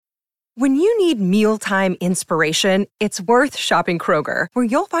When you need mealtime inspiration, it's worth shopping Kroger, where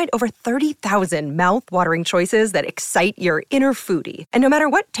you'll find over 30,000 mouth-watering choices that excite your inner foodie. And no matter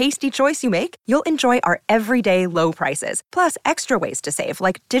what tasty choice you make, you'll enjoy our everyday low prices, plus extra ways to save,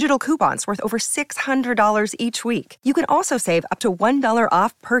 like digital coupons worth over $600 each week. You can also save up to $1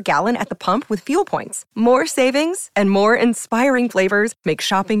 off per gallon at the pump with fuel points. More savings and more inspiring flavors make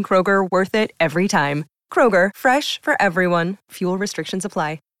shopping Kroger worth it every time. Kroger, fresh for everyone. Fuel restrictions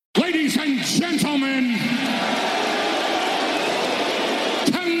apply. Ladies and gentlemen,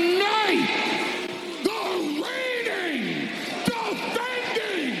 tonight, the reigning,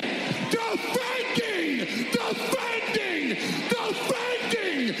 defending,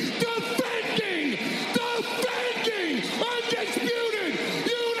 undisputed,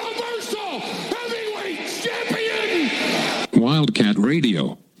 universal heavyweight champion, Wildcat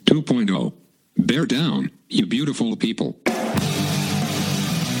Radio 2.0. Bear down, you beautiful people.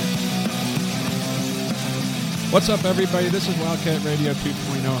 What's up, everybody? This is Wildcat Radio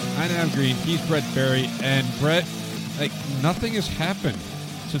 2.0. I'm Adam Green. He's Brett Berry. And Brett, nothing has happened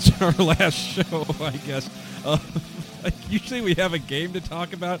since our last show, I guess. Usually we have a game to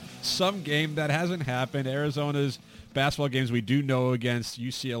talk about, some game that hasn't happened. Arizona's basketball games we do know against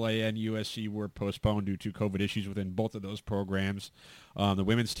UCLA and USC were postponed due to COVID issues within both of those programs. The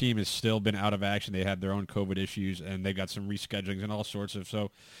women's team has still been out of action. They had their own COVID issues, and they've got some reschedulings and all sorts of.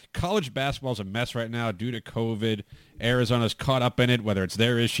 So college basketball is a mess right now due to COVID. Arizona's caught up in it, whether it's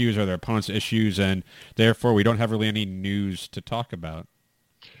their issues or their opponents' issues, and therefore we don't have really any news to talk about.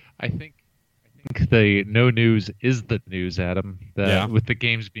 I think the no news is the news, Adam, with the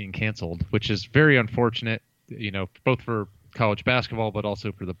games being canceled, which is very unfortunate, both for college basketball, but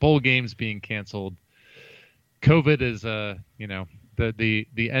also for the bowl games being canceled. COVID is, the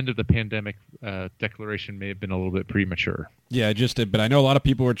end of the pandemic declaration may have been a little bit premature. Yeah, but I know a lot of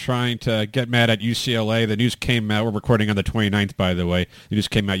people were trying to get mad at UCLA. The news came out, we're recording on the 29th, by the way. The news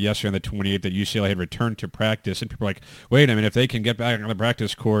came out yesterday on the 28th that UCLA had returned to practice, and people were like, wait a minute, if they can get back on the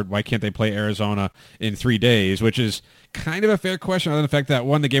practice court, why can't they play Arizona in 3 days? Which is kind of a fair question, other than the fact that,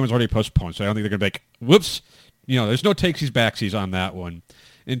 one, the game was already postponed, so I don't think they're going to be like, whoops, there's no takesies-backsies on that one.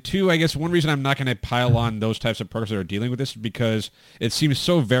 And two, I guess one reason I'm not going to pile on those types of programs that are dealing with this is because it seems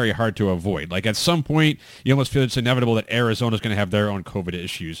so very hard to avoid. Like at some point, you almost feel it's inevitable that Arizona's going to have their own COVID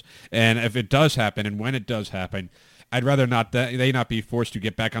issues. And if it does happen, and when it does happen, I'd rather they not be forced to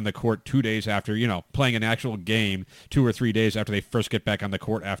get back on the court 2 days after, playing an actual game 2 or 3 days after they first get back on the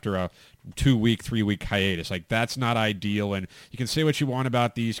court after a 2-week, 3-week hiatus. Like, that's not ideal. And you can say what you want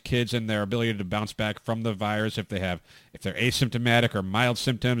about these kids and their ability to bounce back from the virus if they're asymptomatic or mild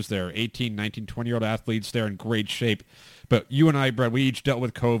symptoms. They're 18, 19, 20-year-old athletes. They're in great shape. But you and I, Brett, we each dealt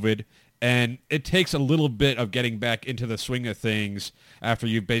with COVID. And it takes a little bit of getting back into the swing of things after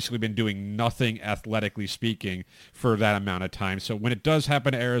you've basically been doing nothing athletically speaking for that amount of time. So when it does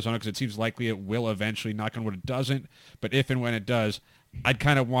happen to Arizona, because it seems likely it will eventually, knock on wood it doesn't, but if and when it does, I'd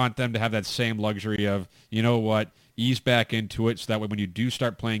kind of want them to have that same luxury of, ease back into it so that way when you do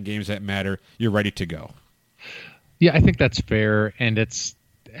start playing games that matter, you're ready to go. Yeah, I think that's fair. And it's,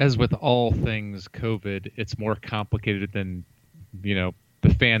 as with all things COVID, it's more complicated than,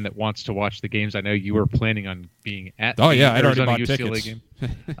 the fan that wants to watch the games. I know you were planning on being at the I'd Arizona already bought UCLA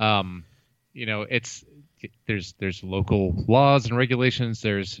tickets. Game. There's local laws and regulations.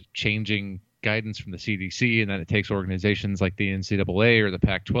 There's changing guidance from the CDC, and then it takes organizations like the NCAA or the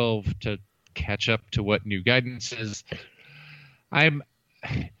Pac-12 to catch up to what new guidance is.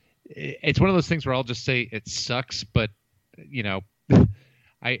 It's one of those things where I'll just say it sucks, but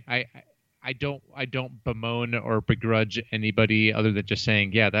I don't bemoan or begrudge anybody other than just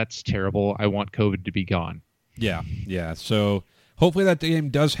saying, yeah, that's terrible. I want COVID to be gone. Yeah. So hopefully that game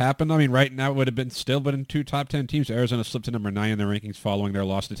does happen. I mean, right now it would have still been in 2 top 10 teams. Arizona slipped to number 9 in the rankings following their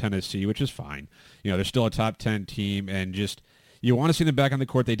loss to Tennessee, which is fine. They're still a top 10 team, and just you want to see them back on the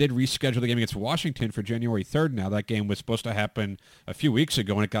court. They did reschedule the game against Washington for January 3rd now. That game was supposed to happen a few weeks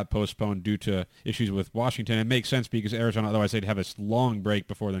ago, and it got postponed due to issues with Washington. It makes sense because Arizona, otherwise they'd have a long break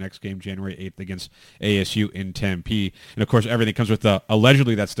before the next game, January 8th, against ASU in Tempe. And, of course, everything comes with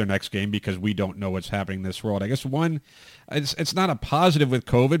allegedly that's their next game because we don't know what's happening in this world. I guess it's not a positive with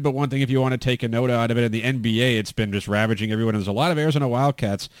COVID, but one thing if you want to take a note out of it, in the NBA, it's been just ravaging everyone. There's a lot of Arizona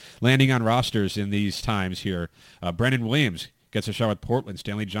Wildcats landing on rosters in these times here. Brendan Williams gets a shot with Portland.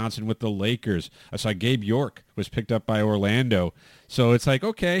 Stanley Johnson with the Lakers. I saw Gabe York was picked up by Orlando. So it's like,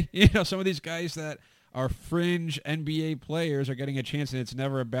 okay, some of these guys that our fringe NBA players are getting a chance, and it's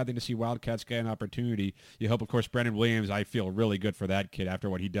never a bad thing to see Wildcats get an opportunity. You hope, of course, Brendan Williams, I feel really good for that kid after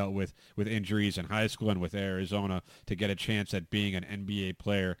what he dealt with injuries in high school and with Arizona to get a chance at being an NBA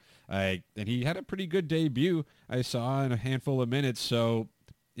player. And he had a pretty good debut, I saw, in a handful of minutes, so...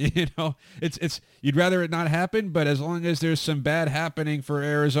 it's you'd rather it not happen, but as long as there's some bad happening for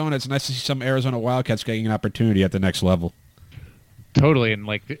Arizona, it's nice to see some Arizona Wildcats getting an opportunity at the next level. Totally, and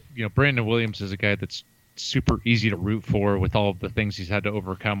Brandon Williams is a guy that's super easy to root for with all of the things he's had to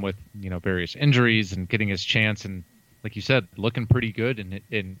overcome with various injuries and getting his chance, and like you said, looking pretty good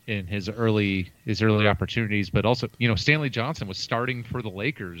in his early opportunities. But also, Stanley Johnson was starting for the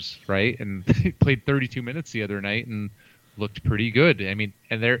Lakers, right, and he played 32 minutes the other night and looked pretty good. I mean,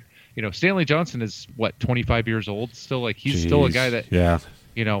 and they're, Stanley Johnson is 25 years old still. Like he's still a guy that,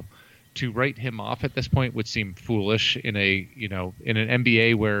 to write him off at this point would seem foolish in an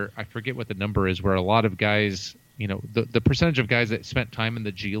NBA where I forget what the number is, where a lot of guys, the percentage of guys that spent time in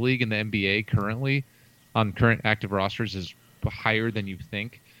the G League and the NBA currently on current active rosters is higher than you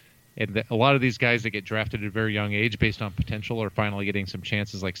think. And a lot of these guys that get drafted at a very young age based on potential are finally getting some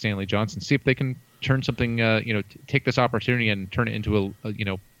chances like Stanley Johnson. See if they can turn something, take this opportunity and turn it into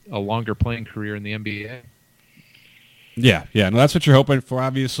a longer playing career in the NBA. Yeah. No, that's what you're hoping for.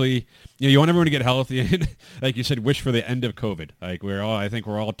 Obviously, you want everyone to get healthy, and like you said, wish for the end of COVID. Like I think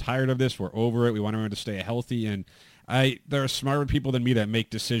we're all tired of this. We're over it. We want everyone to stay healthy, and there are smarter people than me that make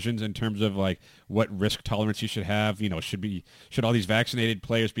decisions in terms of like what risk tolerance you should have. Should all these vaccinated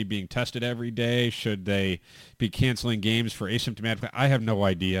players be being tested every day? Should they be canceling games for asymptomatic? I have no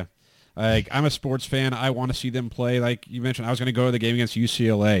idea. Like, I'm a sports fan. I want to see them play. Like you mentioned, I was going to go to the game against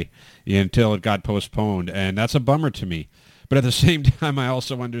UCLA until it got postponed, and that's a bummer to me. But at the same time, I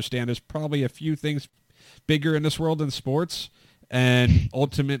also understand there's probably a few things bigger in this world than sports. And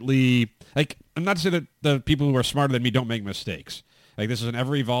ultimately, like, I'm not to say that the people who are smarter than me don't make mistakes. Like, this is an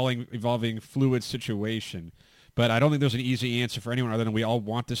ever-evolving, fluid situation. But I don't think there's an easy answer for anyone other than we all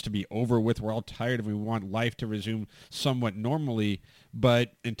want this to be over with. We're all tired and we want life to resume somewhat normally.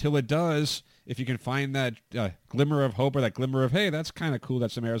 But until it does, if you can find that glimmer of hope or that glimmer of, hey, that's kind of cool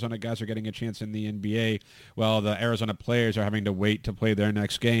that some Arizona guys are getting a chance in the NBA while the Arizona players are having to wait to play their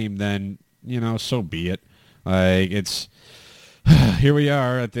next game, then, so be it. It's... Here we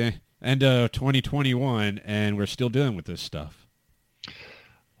are at the end of 2021, and we're still dealing with this stuff.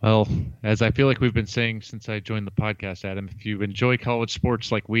 Well, as I feel like we've been saying since I joined the podcast, Adam, if you enjoy college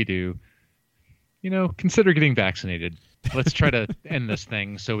sports like we do, consider getting vaccinated. Let's try to end this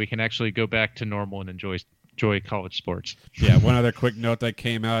thing so we can actually go back to normal and enjoy college sports. Yeah, one other quick note that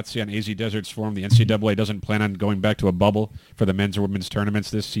came out, see on AZ Desert's forum, the NCAA doesn't plan on going back to a bubble for the men's or women's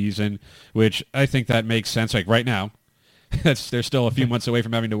tournaments this season, which I think that makes sense. Like right now, they're still a few months away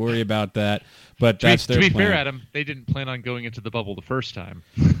from having to worry about that, but that's their plan. To be fair, Adam, they didn't plan on going into the bubble the first time.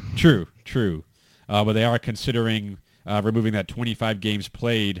 True. But they are considering removing that 25 games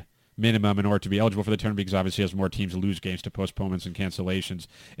played minimum in order to be eligible for the tournament, because obviously as more teams lose games to postponements and cancellations,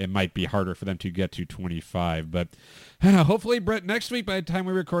 it might be harder for them to get to 25. But hopefully, Brett, next week by the time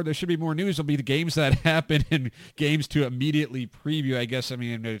we record, there should be more news. There'll be the games that happen and games to immediately preview, I guess. I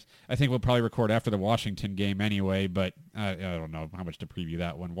mean, I think we'll probably record after the Washington game anyway, but I don't know how much to preview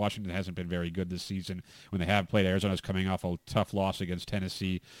that one. Washington hasn't been very good this season when they have played. Arizona's coming off a tough loss against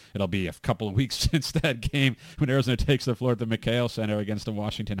Tennessee. It'll be a couple of weeks since that game when Arizona takes the floor at the McHale Center against the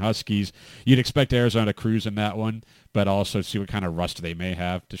Washington Huskies. You'd expect Arizona to cruise in that one, but also see what kind of rust they may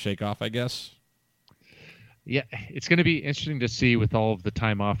have to shake off, I guess. Yeah, it's going to be interesting to see with all of the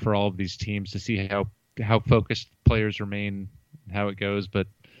time off for all of these teams to see how focused players remain and how it goes. But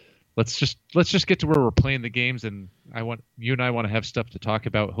let's just get to where we're playing the games, and you and I want to have stuff to talk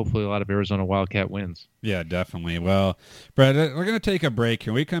about. Hopefully, a lot of Arizona Wildcat wins. Yeah, definitely. Well, Brett, we're going to take a break.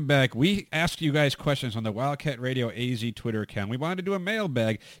 When we come back, we ask you guys questions on the Wildcat Radio AZ Twitter account. We wanted to do a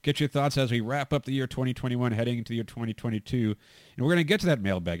mailbag, get your thoughts as we wrap up the year 2021, heading into the year 2022, and we're going to get to that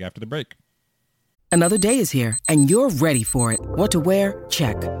mailbag after the break. Another day is here, and you're ready for it. What to wear?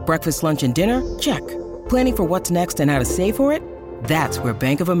 Check. Breakfast, lunch, and dinner? Check. Planning for what's next and how to save for it? That's where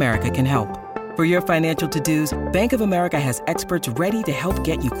Bank of America can help. For your financial to-dos, Bank of America has experts ready to help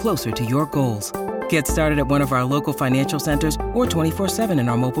get you closer to your goals. Get started at one of our local financial centers or 24/7 in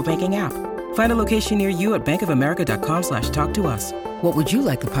our mobile banking app. Find a location near you at bankofamerica.com/talktous. What would you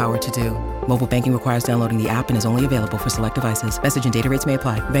like the power to do? Mobile banking requires downloading the app and is only available for select devices. Message and data rates may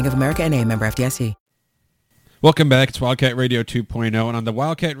apply. Bank of America NA, member FDIC. Welcome back. It's Wildcat Radio 2.0, and on the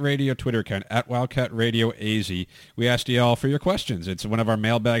Wildcat Radio Twitter account, at Wildcat Radio AZ, we asked you all for your questions. It's one of our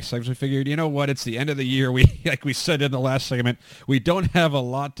mailbag segments. We figured, you know what, it's the end of the year. Like we said in the last segment, we don't have a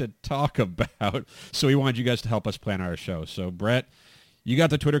lot to talk about, so we wanted you guys to help us plan our show. So, Brett, you got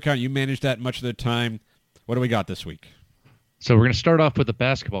the Twitter account. You managed that much of the time. What do we got this week? So we're going to start off with a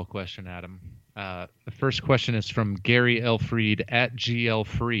basketball question, Adam. The first question is from Gary L. Freed, at GL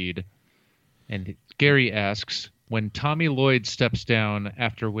Freed. And Gary asks, when Tommy Lloyd steps down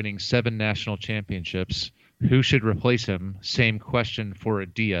after winning 7 national championships, who should replace him? Same question for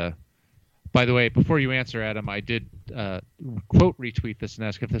Adia. By the way, before you answer, Adam, I did quote retweet this and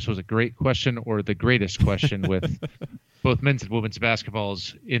ask if this was a great question or the greatest question with both men's and women's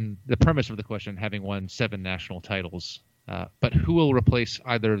basketballs in the premise of the question having won 7 national titles. But who will replace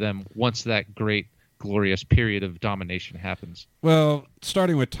either of them once that great glorious period of domination happens? Well,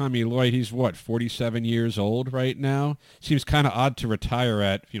 starting with Tommy Lloyd, he's 47 years old right now. Seems kind of odd to retire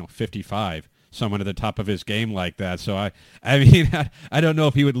at 55. Someone at the top of his game like that. So I mean, I don't know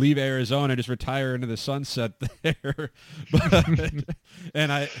if he would leave Arizona and just retire into the sunset there.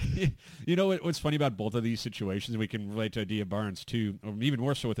 And what's funny about both of these situations, we can relate to Adia Barnes too, or even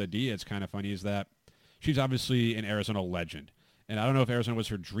more so with Adia. It's kind of funny is that she's obviously an Arizona legend. And I don't know if Arizona was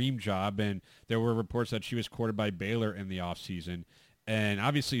her dream job, and there were reports that she was courted by Baylor in the offseason. And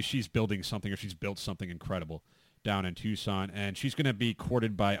obviously she's building something, or she's built something incredible down in Tucson, and she's going to be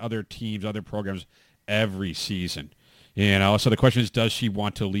courted by other teams, other programs every season. So the question is, does she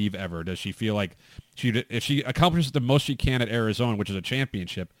want to leave ever? Does she feel like if she accomplishes the most she can at Arizona, which is a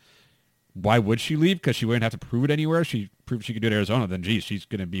championship, why would she leave? Because she wouldn't have to prove it anywhere. She proved she could do it at Arizona, then geez, she's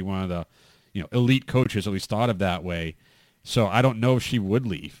going to be one of the elite coaches, at least thought of that way. So I don't know if she would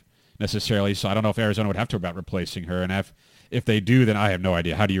leave necessarily. So I don't know if Arizona would have to about replacing her. And if they do, then I have no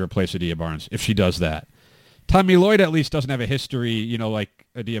idea. How do you replace Adia Barnes if she does that? Tommy Lloyd at least doesn't have a history, like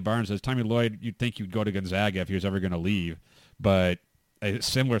Adia Barnes does. Tommy Lloyd, you'd think you'd go to Gonzaga if he was ever going to leave. But a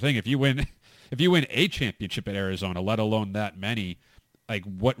similar thing, if you win a championship at Arizona, let alone that many, like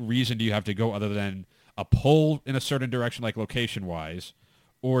what reason do you have to go other than a pull in a certain direction, like location-wise,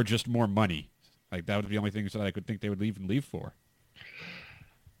 or just more money? Like that would be the only things that I could think they would leave for.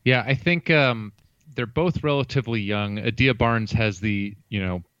 Yeah, I think they're both relatively young. Adia Barnes has the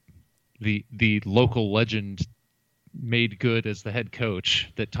local legend made good as the head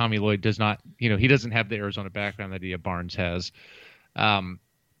coach that Tommy Lloyd does not. He doesn't have the Arizona background that Adia Barnes has. I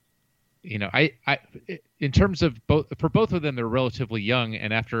in terms of both of them, they're relatively young,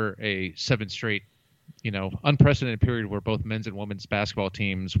 and after a 7 straight unprecedented period where both men's and women's basketball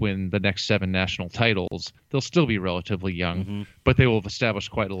teams win the next 7 national titles, they'll still be relatively young, but they will have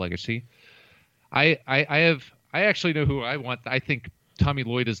established quite a legacy. I actually know who I want. I think Tommy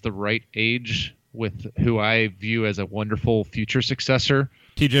Lloyd is the right age with who I view as a wonderful future successor.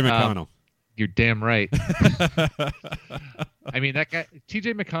 TJ McConnell. You're damn right. I mean, that guy,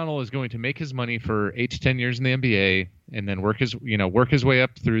 TJ McConnell, is going to make his money for 8 to 10 years in the NBA and then work his way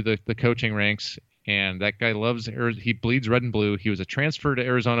up through the coaching ranks. And that guy he bleeds red and blue. He was a transfer to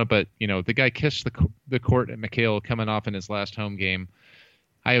Arizona, but the guy kissed the court at McHale coming off in his last home game.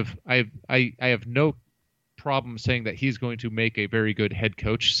 I have no problem saying that he's going to make a very good head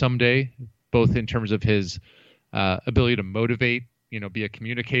coach someday, both in terms of his ability to motivate, be a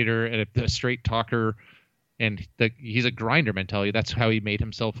communicator and a straight talker, and he's a grinder mentality. That's how he made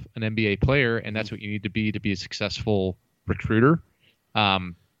himself an NBA player, and that's what you need to be a successful recruiter.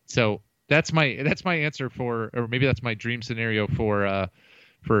 So that's my answer or maybe that's my dream scenario for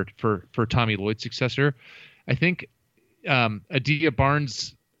Tommy Lloyd's successor. I think Adia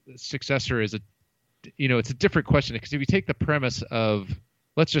Barnes' successor is it's a different question, because if you take the premise of,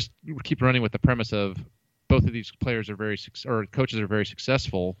 let's just keep running with the premise of both of these players coaches are very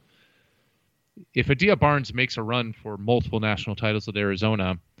successful. If Adia Barnes makes a run for multiple national titles at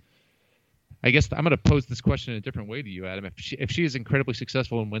Arizona, I guess I'm going to pose this question in a different way to you, Adam. If she is incredibly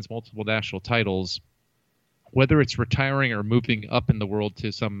successful and wins multiple national titles, whether it's retiring or moving up in the world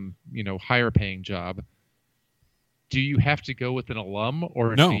to some higher paying job, do you have to go with an alum,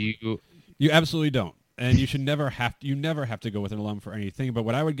 or no? You absolutely don't. And you should never have to go with an alum for anything. But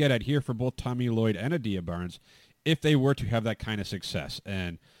what I would get at here for both Tommy Lloyd and Adia Barnes, if they were to have that kind of success,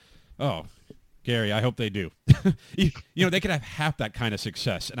 and Gary, I hope they do. They could have half that kind of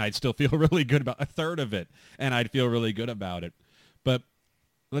success, and I'd still feel really good about a third of it, and I'd feel really good about it. But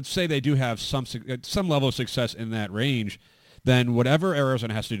let's say they do have some level of success in that range, then whatever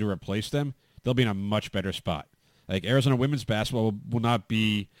Arizona has to do to replace them, they'll be in a much better spot. Like Arizona women's basketball will not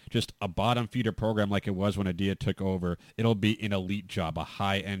be just a bottom feeder program like it was when Adia took over. It'll be an elite job, a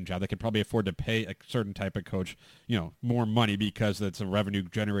high-end job. They could probably afford to pay a certain type of coach, more money because it's a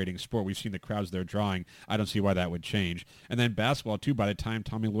revenue-generating sport. We've seen the crowds they're drawing. I don't see why that would change. And then basketball, too, by the time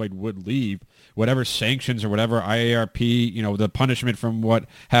Tommy Lloyd would leave, whatever sanctions or whatever IARP, the punishment from what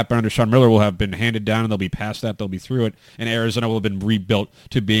happened under Sean Miller will have been handed down, and they'll be past that. They'll be through it. And Arizona will have been rebuilt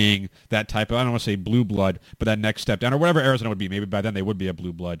to being that type of, I don't want to say blue blood, but that next step down, or whatever Arizona would be. Maybe by then they would be a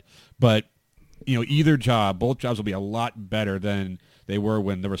blue blood. But, either job, both jobs will be a lot better than they were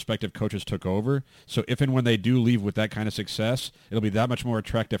when the respective coaches took over. So if and when they do leave with that kind of success, it'll be that much more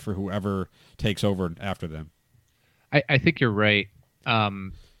attractive for whoever takes over after them. I think you're right.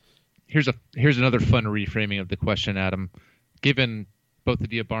 Here's another fun reframing of the question, Adam. Given both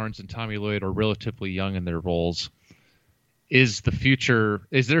Adia Barnes and Tommy Lloyd are relatively young in their roles, is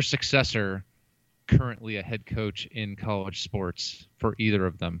their successor currently a head coach in college sports for either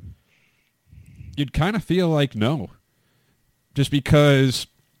of them? You'd kind of feel like no. Just because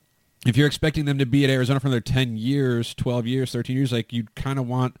if you're expecting them to be at Arizona for another 10 years, 12 years, 13 years, like you'd kind of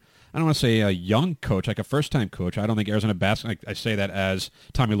want, I don't want to say a young coach, like a first-time coach. I don't think Arizona basketball, I say that as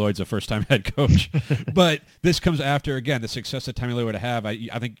Tommy Lloyd's a first-time head coach. But this comes after, again, the success that Tommy Lloyd would have. I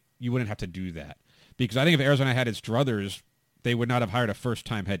think you wouldn't have to do that. Because I think if Arizona had its druthers, they would not have hired a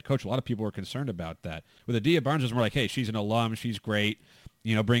first-time head coach. A lot of people were concerned about that. With Adia Barnes, it was more like, hey, she's an alum, she's great,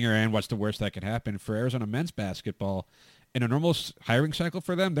 bring her in, what's the worst that could happen? For Arizona men's basketball, in a normal hiring cycle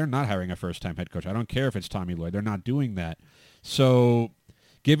for them, they're not hiring a first-time head coach. I don't care if it's Tommy Lloyd. They're not doing that. So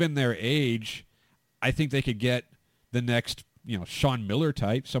given their age, I think they could get the next, Sean Miller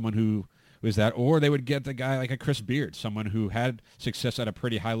type, someone who was that, or they would get the guy like a Chris Beard, someone who had success at a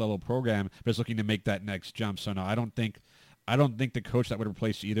pretty high-level program but is looking to make that next jump. So no, I don't think the coach that would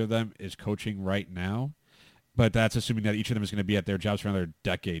replace either of them is coaching right now, but that's assuming that each of them is going to be at their jobs for another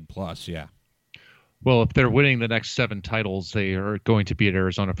decade plus, yeah. Well, if they're winning the next 7 titles, they are going to be at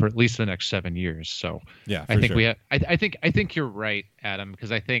Arizona for at least the next 7 years. So yeah, I think sure. I think you're right, Adam,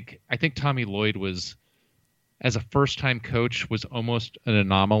 because I think Tommy Lloyd was, as a first-time coach, was almost an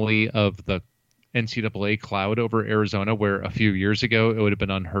anomaly of the NCAA cloud over Arizona, where a few years ago it would have been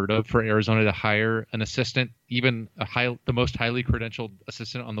unheard of for Arizona to hire an assistant, even the most highly credentialed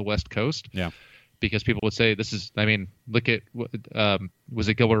assistant on the West Coast. Yeah. Because people would say look at was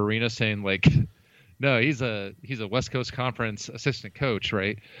it Gilbert Arenas saying like, no, he's a West Coast Conference assistant coach,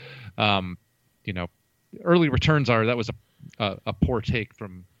 right? Early returns that was a poor take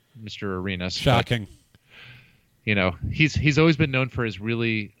from Mr. Arenas. Shocking. But, he's always been known for his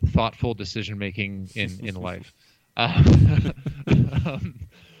really thoughtful decision making in life.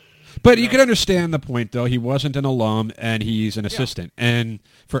 But you can understand the point, though. He wasn't an alum, and he's an assistant. Yeah. And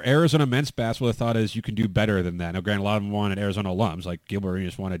for Arizona men's basketball, the thought is you can do better than that. Now, granted, a lot of them wanted Arizona alums, like Gilbert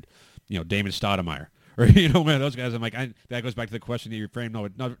Arenas wanted, Damon Stoudemire. Or, those guys, I'm like, that goes back to the question that you framed. No,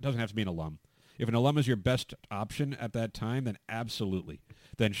 it doesn't have to be an alum. If an alum is your best option at that time, then absolutely.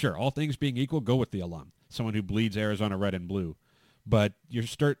 Then sure, all things being equal, go with the alum. Someone who bleeds Arizona red and blue. But your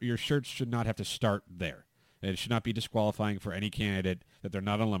shirts should not have to start there. It should not be disqualifying for any candidate that they're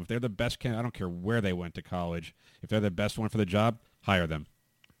not an alum. If they're the best candidate, I don't care where they went to college. If they're the best one for the job, hire them.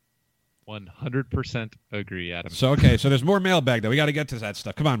 100% agree, Adam. So there's more mailbag, though. We got to get to that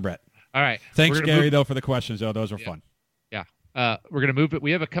stuff. Come on, Brett. All right. Thanks, Gary, though, for the questions, though. Those were fun. Yeah. We're going to move it.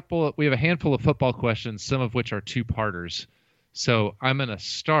 We have a handful of football questions, some of which are two-parters. So I'm going to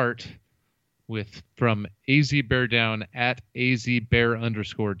start from AZ Bear Down at AZ Bear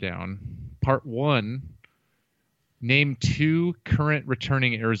 _down. Part 1, name 2 current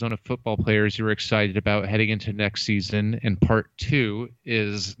returning Arizona football players you're excited about heading into next season. And part 2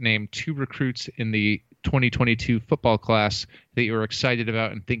 is name 2 recruits in the 2022 football class that you're excited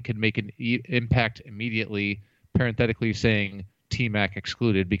about and think could make an impact immediately, parenthetically saying T-Mac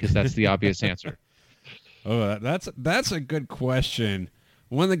excluded, because that's the obvious answer. Oh, that's a good question.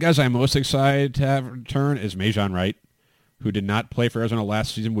 One of the guys I'm most excited to have return is Majon Wright, who did not play for Arizona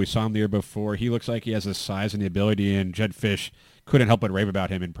last season. We saw him the year before. He looks like he has the size and the ability, and Jed Fish couldn't help but rave about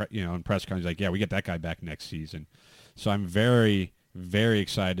him in press conferences. He's like, yeah, we get that guy back next season. So I'm very, very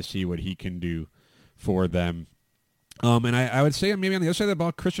excited to see what he can do for them. And I would say maybe on the other side of the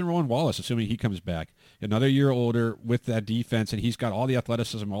ball, Christian Roland Wallace, assuming he comes back. Another year older with that defense, and he's got all the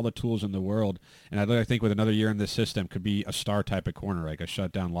athleticism, all the tools in the world. And I think with another year in this system, could be a star type of corner, like a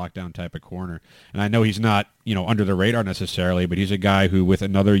shutdown, lockdown type of corner. And I know he's not, under the radar necessarily, but he's a guy who, with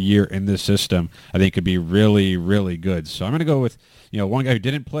another year in this system, I think could be really, really good. So I'm going to go with, one guy who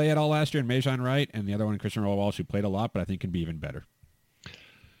didn't play at all last year, Majon Wright, and the other one, Christian Roland Wallace, who played a lot, but I think can be even better.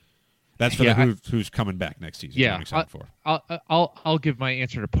 That's for who's coming back next season. Yeah, I'm excited for. I'll give my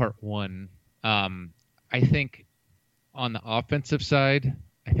answer to part one. I think on the offensive side,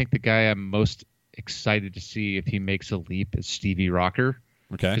 I think the guy I'm most excited to see if he makes a leap is Stevie Rocker.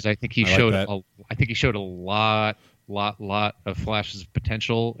 Okay, because I think he showed a lot of flashes of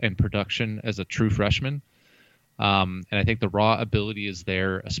potential and production as a true freshman. And I think the raw ability is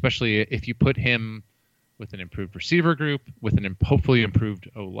there, especially if you put him with an improved receiver group, with an hopefully improved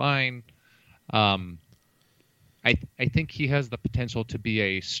O-line. I think he has the potential to be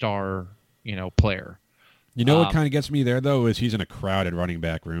a star, player. What kind of gets me there though is he's in a crowded running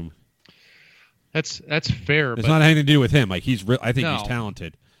back room. That's fair. It's not anything to do with him. Like he's he's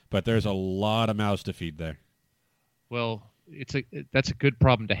talented, but there's a lot of mouths to feed there. Well, that's a good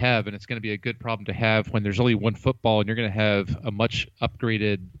problem to have, and it's going to be a good problem to have when there's only one football, and you're going to have a much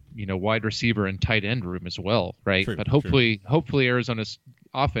upgraded, wide receiver and tight end room as well, right? True, but hopefully Arizona's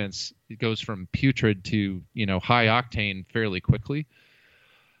offense goes from putrid to high octane fairly quickly.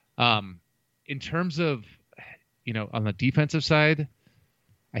 In terms of on the defensive side,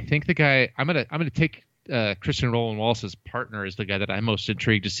 I think the guy I'm gonna take Christian Roland Wallace's partner is the guy that I'm most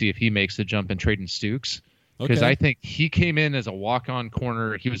intrigued to see if he makes the jump in Traden Stukes. Because I think he came in as a walk-on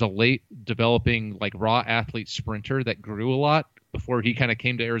corner. He was a late developing, raw athlete sprinter that grew a lot before he kind of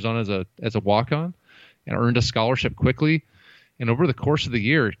came to Arizona as a walk-on and earned a scholarship quickly. And over the course of the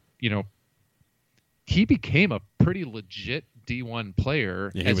year, he became a pretty legit D1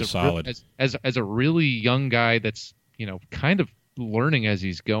 player. Yeah, he was solid. As a really young guy that's, kind of learning as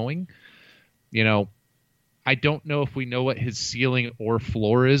he's going. I don't know if we know what his ceiling or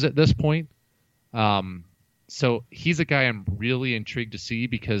floor is at this point. So he's a guy I'm really intrigued to see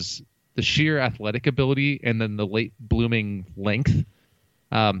because the sheer athletic ability and then the late blooming length,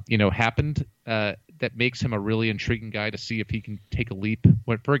 happened. That makes him a really intriguing guy to see if he can take a leap.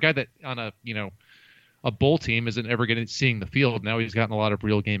 For a guy that on a bowl team isn't ever getting seeing the field, now he's gotten a lot of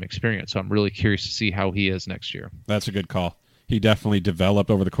real game experience. So I'm really curious to see how he is next year. That's a good call. He definitely developed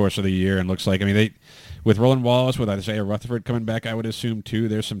over the course of the year and looks like, with Roland Wallace, with Isaiah Rutherford coming back, I would assume too,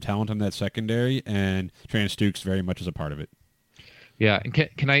 there's some talent in that secondary, and Traden Stukes very much is a part of it. Yeah, and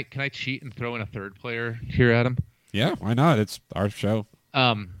can I cheat and throw in a third player here, Adam? Yeah, why not? It's our show.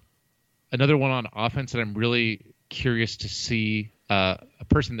 Another one on offense that I'm really curious to see, a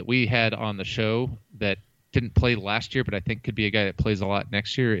person that we had on the show that didn't play last year, but I think could be a guy that plays a lot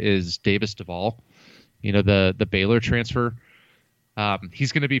next year is Davis Duvall. The Baylor transfer.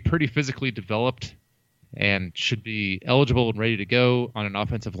 He's going to be pretty physically developed and should be eligible and ready to go on an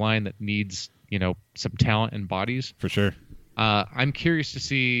offensive line that needs, some talent and bodies. For sure. I'm curious to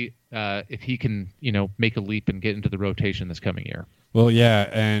see if he can, make a leap and get into the rotation this coming year. Well, yeah,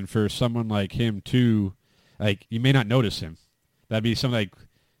 and for someone like him too, you may not notice him. That'd be something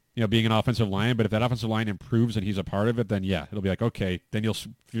being an offensive line, but if that offensive line improves and he's a part of it, then yeah, it'll be okay, then you'll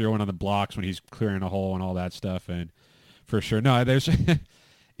throw in on the blocks when he's clearing a hole and all that stuff, and for sure. No, there's,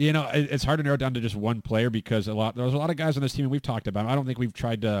 it's hard to narrow it down to just one player because there's a lot of guys on this team, and we've talked about them. I don't think we've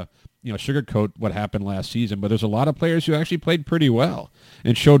tried to, sugarcoat what happened last season, but there's a lot of players who actually played pretty well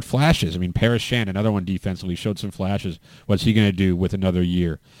and showed flashes. Paris Shand, another one defensively, showed some flashes. What's he going to do with another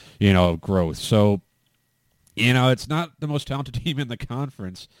year, of growth? So, it's not the most talented team in the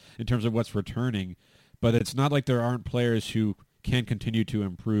conference in terms of what's returning, but it's not like there aren't players who can continue to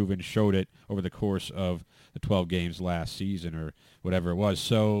improve and showed it over the course of the 12 games last season or whatever it was.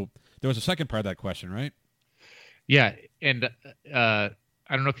 So there was a second part of that question, right? Yeah, and I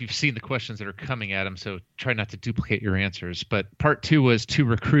don't know if you've seen the questions that are coming at him, so try not to duplicate your answers. But part two was 2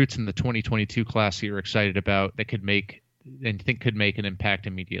 recruits in the 2022 class that you're excited about that could make an impact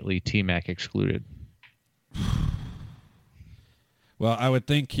immediately, T-Mac excluded. Well, I would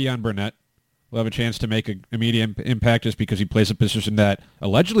think Keon Burnett will have a chance to make an immediate impact just because he plays a position that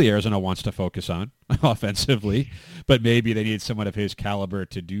allegedly Arizona wants to focus on offensively, but maybe they need someone of his caliber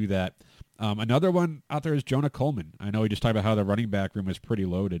to do that. Another one out there is Jonah Coleman. I know we just talked about how the running back room is pretty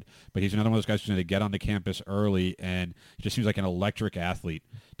loaded, but he's another one of those guys who's going to get onto campus early, and he just seems like an electric athlete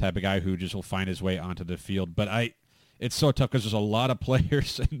type of guy who just will find his way onto the field. But it's so tough because there's a lot of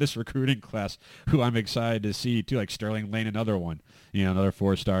players in this recruiting class who I'm excited to see too, like Sterling Lane, another one, another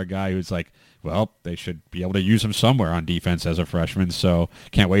 4-star guy who's they should be able to use him somewhere on defense as a freshman. So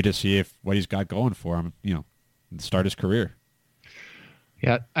can't wait to see what he's got going for him, start his career.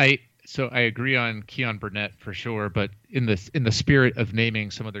 Yeah, So I agree on Keon Burnett for sure, but in the spirit of naming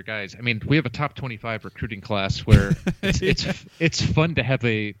some other guys, we have a top 25 recruiting class where it's fun to have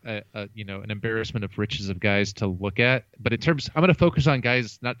an embarrassment of riches of guys to look at. But I'm going to focus on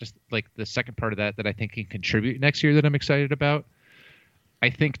guys, not just like the second part of that I think can contribute next year that I'm excited about. I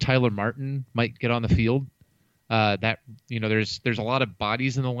think Tyler Martin might get on the field. There's a lot of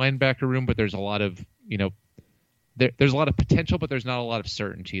bodies in the linebacker room, but there's a lot of there's a lot of potential, but there's not a lot of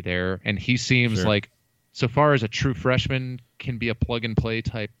certainty there. And he seems like, so far as a true freshman can be a plug and play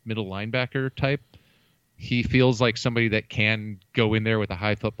type middle linebacker type, he feels like somebody that can go in there with a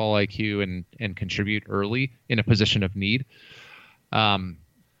high football IQ and contribute early in a position of need.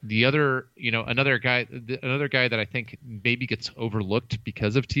 The other, another guy that I think maybe gets overlooked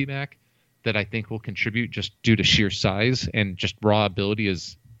because of T-Mac that I think will contribute just due to sheer size and just raw ability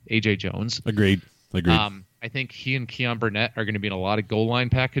is A.J. Jones. Agreed. I think he and Keon Burnett are going to be in a lot of goal line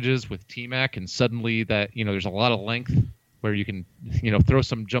packages with T-Mac, and suddenly that, there's a lot of length where you can, throw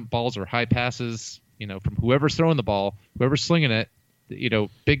some jump balls or high passes, from whoever's throwing the ball, whoever's slinging it.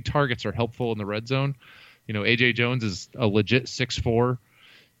 Big targets are helpful in the red zone. A.J. Jones is a legit 6'4".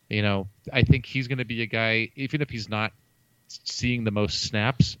 I think he's going to be a guy, even if he's not seeing the most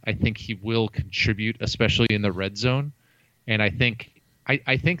snaps, I think he will contribute, especially in the red zone. And I think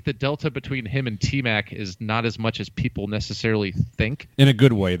the delta between him and T-Mac is not as much as people necessarily think. In a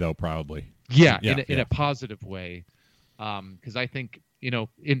good way, though, probably. Yeah, in a positive way. Because I think,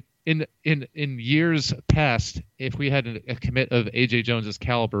 in years past, if we had a commit of A.J. Jones's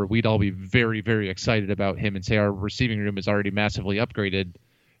caliber, we'd all be very, very excited about him and say our receiving room is already massively upgraded.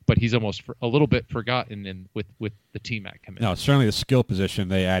 But he's almost a little bit forgotten with the T-Mac commit. No, certainly the skill position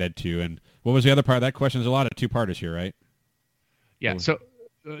they added to. And what was the other part of that question? There's a lot of two-parters here, right? Yeah, so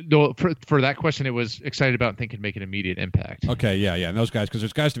no, for that question, it was excited about and think could make an immediate impact. Okay, yeah. And those guys, because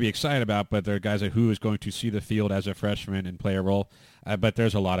there's guys to be excited about, but there are guys who is going to see the field as a freshman and play a role. But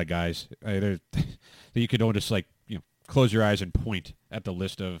there's a lot of guys that you could only just close your eyes and point at the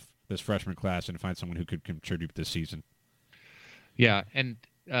list of this freshman class and find someone who could contribute this season. Yeah, and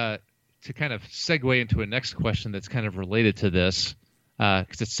to kind of segue into a next question that's kind of related to this,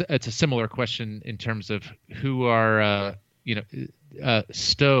 because it's a similar question in terms of who are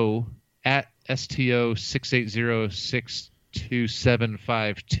Stowe at STO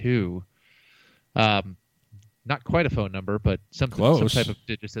 680-62752. Not quite a phone number, but some type of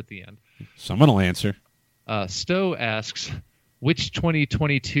digits at the end. Someone will answer. Stowe asks, which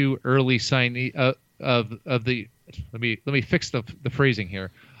 2022 early signee of the let me fix the phrasing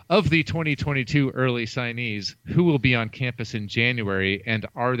here. Of the 2022 early signees, who will be on campus in January, and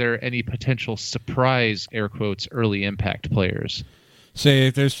are there any potential surprise, air quotes, early impact players? Say,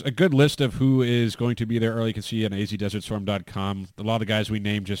 if there's a good list of who is going to be there early, you can see on azdesertstorm.com. A lot of the guys we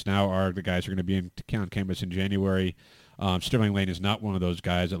named just now are the guys who are going to be on campus in January. Sterling Lane is not one of those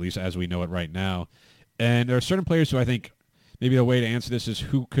guys, at least as we know it right now. And there are certain players who I think maybe the way to answer this is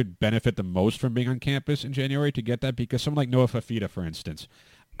who could benefit the most from being on campus in January to get that, because someone like Noah Fafita, for instance,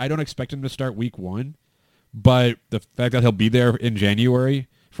 I don't expect him to start week 1, but the fact that he'll be there in January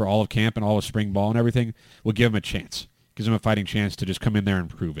for all of camp and all of spring ball and everything will give him a chance. Gives him a fighting chance to just come in there and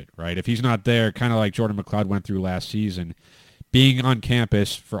prove it, right? If he's not there, kind of like Jordan McLeod went through last season, being on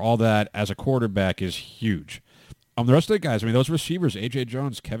campus for all that as a quarterback is huge. The rest of the guys, those receivers, A.J.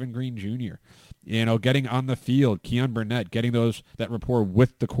 Jones, Kevin Green Jr., getting on the field, Keon Burnett, getting that rapport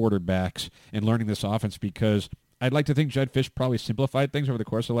with the quarterbacks and learning this offense, because I'd like to think Jedd Fisch probably simplified things over the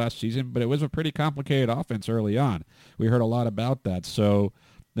course of last season, but it was a pretty complicated offense early on. We heard a lot about that. So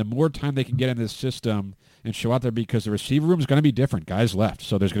the more time they can get in this system and show out there, because the receiver room is going to be different. Guys left,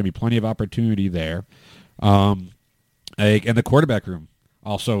 so there's going to be plenty of opportunity there. And the quarterback room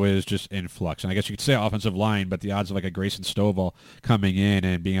also is just in flux. And I guess you could say offensive line, but the odds of like a Grayson Stovall coming in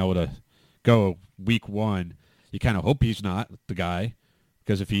and being able to go week 1, you kind of hope he's not the guy.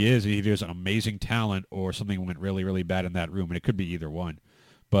 Because if he is, either there's amazing talent or something went really, really bad in that room, and it could be either one.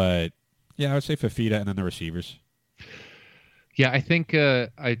 But yeah, I would say Fafita and then the receivers. Yeah, I think I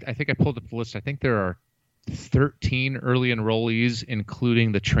pulled up the list. I think there are 13 early enrollees,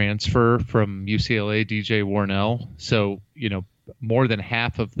 including the transfer from UCLA, DJ Warnell. So more than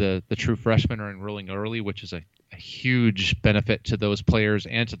half of the true freshmen are enrolling early, which is a huge benefit to those players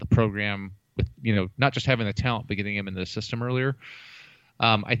and to the program. With not just having the talent, but getting them in the system earlier.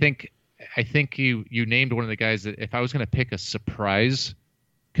 I think you named one of the guys that if I was going to pick a surprise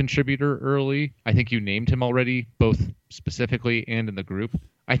contributor early, I think you named him already, both specifically and in the group.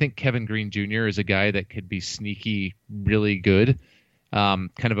 I think Kevin Green Jr. is a guy that could be sneaky, really good,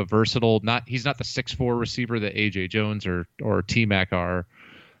 kind of a versatile. He's not the 6'4" receiver that A.J. Jones or T-Mac are.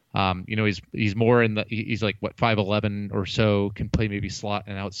 He's more he's like 5'11" or so, can play maybe slot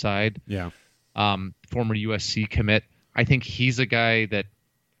and outside. Yeah. Former USC commit. I think he's a guy that,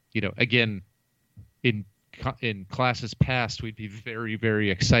 again, in classes past, we'd be very, very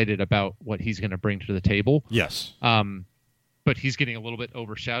excited about what he's going to bring to the table. Yes. but he's getting a little bit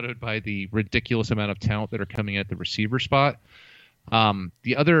overshadowed by the ridiculous amount of talent that are coming at the receiver spot.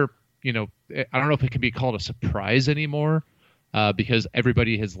 The other, I don't know if it can be called a surprise anymore, because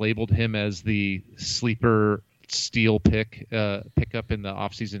everybody has labeled him as the sleeper steal pickup in the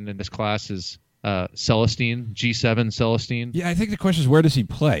offseason in this class is Celestine, G7 Celestine. Yeah, I think the question is, where does he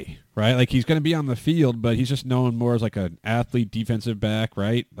play, right? Like, he's going to be on the field, but he's just known more as like an athlete, defensive back,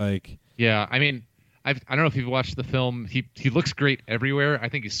 right? Like, yeah, I mean, I don't know if you've watched the film. He looks great everywhere. I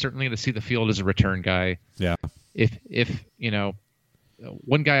think he's certainly going to see the field as a return guy. Yeah. If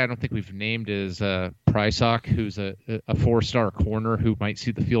one guy I don't think we've named is Prysock, who's a 4-star corner who might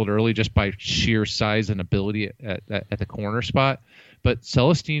see the field early just by sheer size and ability at the corner spot. But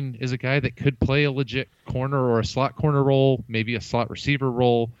Celestine is a guy that could play a legit corner or a slot corner role, maybe a slot receiver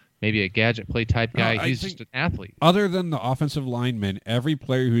role, maybe a gadget play type guy. He's just an athlete. Other than the offensive lineman, every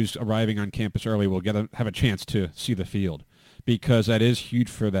player who's arriving on campus early will have a chance to see the field, because that is huge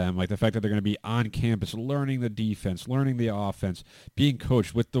for them. Like the fact that they're going to be on campus, learning the defense, learning the offense, being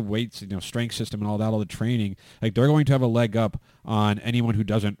coached with the weights, strength system and all that, all the training. Like, they're going to have a leg up on anyone who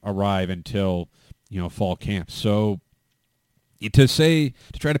doesn't arrive until, fall camp. So to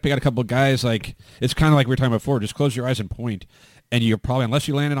try to pick out a couple of guys, like, it's kind of like we were talking about before, just close your eyes and point. And you're probably, unless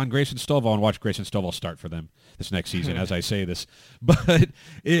you landed on Grayson Stovall, and watch Grayson Stovall start for them this next season, as I say this. But,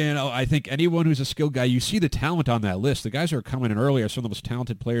 I think anyone who's a skilled guy, you see the talent on that list. The guys who are coming in early are some of the most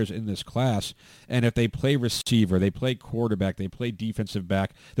talented players in this class. And if they play receiver, they play quarterback, they play defensive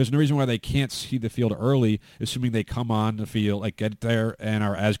back, there's no reason why they can't see the field early, assuming they come on the field, like, get there and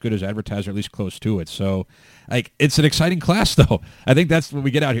are as good as advertised, or at least close to it. So, like, it's an exciting class, though. I think that's what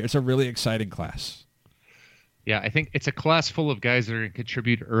we get out here. It's a really exciting class. Yeah, I think it's a class full of guys that are going to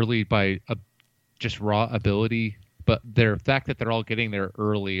contribute early by just raw ability, but the fact that they're all getting there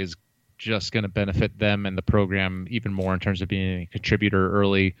early is just going to benefit them and the program even more in terms of being a contributor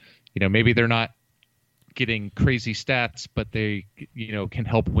early. Maybe they're not getting crazy stats, but they, can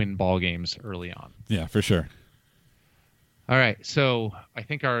help win ball games early on. Yeah, for sure. All right, so I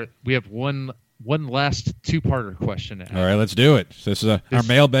think we have one last two-parter question. All right, let's do it. This is our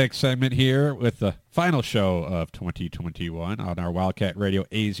mailbag segment here with the final show of 2021 on our Wildcat Radio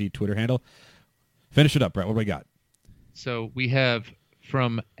AZ Twitter handle. Finish it up, Brett. What do we got? So we have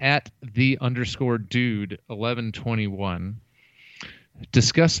from @the_dude1121.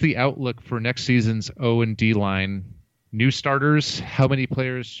 Discuss the outlook for next season's O and D line. New starters. How many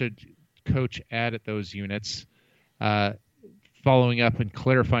players should coach add at those units? Following up and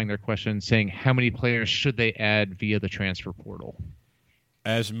clarifying their question, saying how many players should they add via the transfer portal?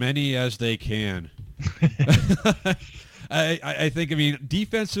 As many as they can. I think,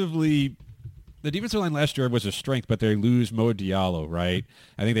 defensively, the defensive line last year was a strength, but they lose Mo Diallo, right?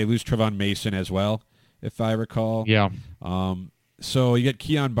 I think they lose Trevon Mason as well, if I recall. Yeah. So you get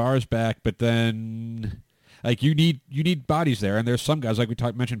Keon Bars back, but then... Like, you need bodies there, and there's some guys, like we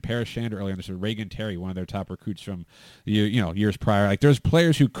mentioned Paris Shander earlier, and this is Reagan Terry, one of their top recruits from years prior. Like, there's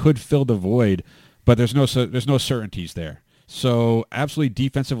players who could fill the void, but there's no certainties there. So absolutely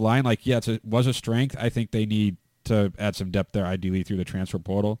defensive line, like, yeah, it was a strength. I think they need to add some depth there, ideally through the transfer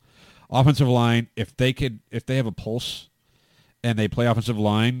portal. Offensive line, if they have a pulse and they play offensive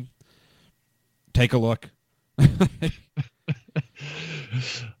line, take a look.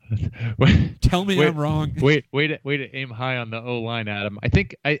 Tell me I'm wrong. Wait to aim high on the O line, Adam. I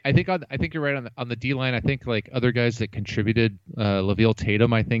think you're right on the D line. I think, like, other guys that contributed, Lavelle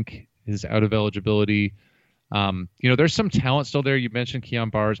Tatum, I think, is out of eligibility. There's some talent still there. You mentioned Keon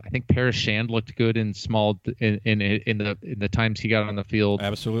Bars. I think Paris Shand looked good in the times he got on the field.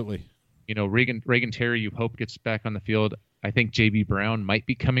 Absolutely. Reagan Terry, you hope, gets back on the field. I think J.B. Brown might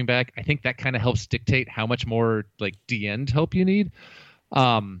be coming back. I think that kind of helps dictate how much more, like, D-end help you need.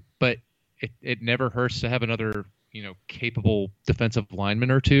 But it never hurts to have another, capable defensive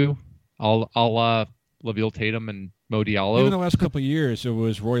lineman or two. I'll Lavelle Tatum and Mo Diallo. Even the last couple of years, it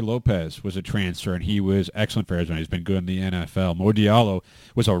was Roy Lopez was a transfer, and he was excellent for Arizona. He's been good in the NFL. Mo Diallo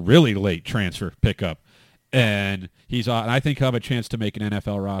was a really late transfer pickup. And and I think he'll have a chance to make an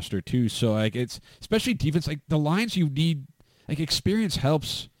NFL roster too. So, like, it's especially defense, like the lines you need, like, experience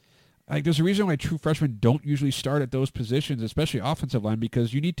helps. Like, there's a reason why true freshmen don't usually start at those positions, especially offensive line,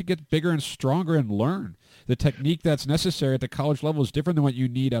 because you need to get bigger and stronger and learn. The technique that's necessary at the college level is different than what you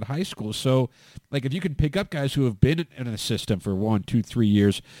need at high school. So, like, if you can pick up guys who have been in a system for 1, 2, 3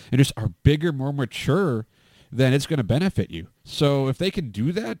 years and just are bigger, more mature, then it's going to benefit you. So if they can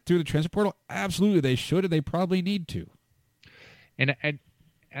do that through the transfer portal, absolutely they should, and they probably need to. And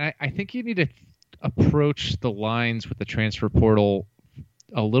I think you need to approach the lines with the transfer portal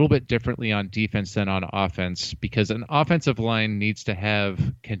a little bit differently on defense than on offense, because an offensive line needs to have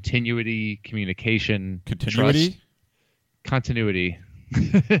continuity, communication, trust, continuity.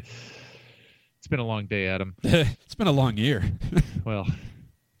 It's been a long day, Adam. It's been a long year. Well,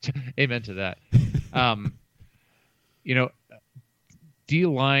 amen to that.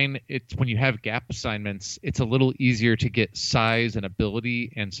 D-line, it's when you have gap assignments, it's a little easier to get size and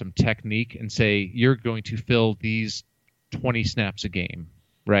ability and some technique and say, you're going to fill these 20 snaps a game,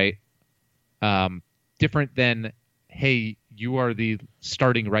 right? Different than, hey, you are the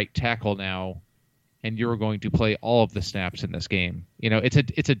starting right tackle now, and you're going to play all of the snaps in this game.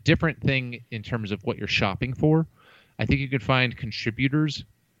 It's a different thing in terms of what you're shopping for. I think you can find contributors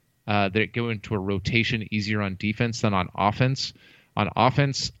that go into a rotation easier on defense than on offense. On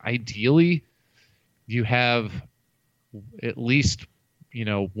offense, ideally, you have at least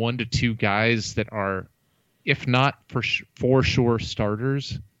 1 to 2 guys that are, if not for sure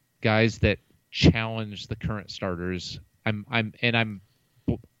starters, guys that challenge the current starters. I'm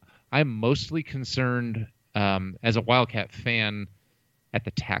mostly concerned as a Wildcat fan at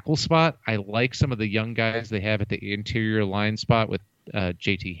the tackle spot. I like some of the young guys they have at the interior line spot with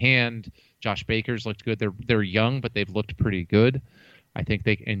JT Hand. Josh Baker's looked good. They're young, but they've looked pretty good. I think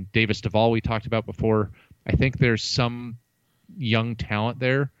and Davis Duvall we talked about before. I think there's some young talent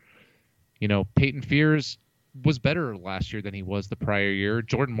there. Peyton Fears was better last year than he was the prior year.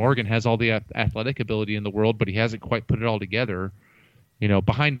 Jordan Morgan has all the athletic ability in the world, but he hasn't quite put it all together.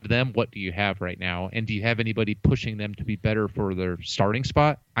 Behind them, what do you have right now? And do you have anybody pushing them to be better for their starting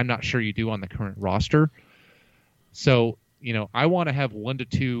spot? I'm not sure you do on the current roster. So, I want to have 1 to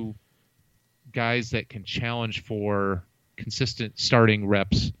 2 guys that can challenge for consistent starting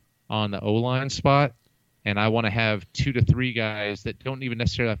reps on the O-line spot. And I want to have 2 to 3 guys that don't even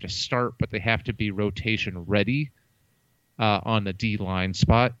necessarily have to start, but they have to be rotation ready on the D-line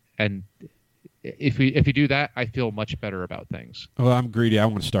spot. And if you do that, I feel much better about things. Well, I'm greedy. I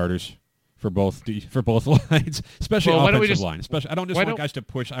want starters for both lines, especially offensive line. I don't just want guys to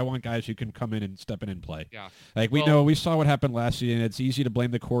push. I want guys who can come in and step in and play. Yeah. We saw what happened last season. It's easy to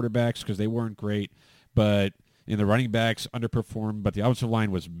blame the quarterbacks because they weren't great, but the running backs underperformed, but the offensive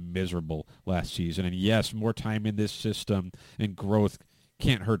line was miserable last season. And yes, more time in this system and growth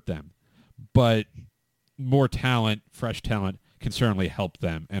can't hurt them, but more talent, fresh talent, can certainly help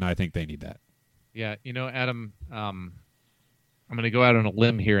them, and I think they need that. Yeah, Adam, I'm going to go out on a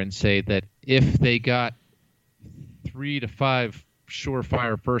limb here and say that if they got 3 to 5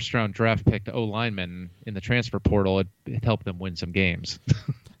 surefire first-round draft pick O-linemen in the transfer portal, it helped them win some games.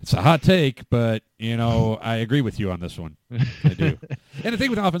 It's a hot take, but, I agree with you on this one. I do. And the thing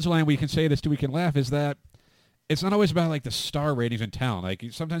with offensive line, we can say this too, we can laugh, is that it's not always about the star ratings and talent.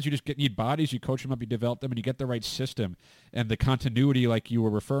 Sometimes you just need bodies, you coach them up, you develop them, and you get the right system. And the continuity, like you were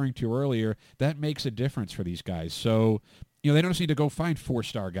referring to earlier, that makes a difference for these guys. So, they don't just need to go find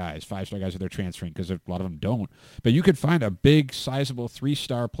 4-star guys, 5-star guys that they're transferring, because a lot of them don't. But you could find a big, sizable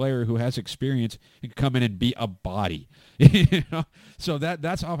 3-star player who has experience and can come in and be a body. So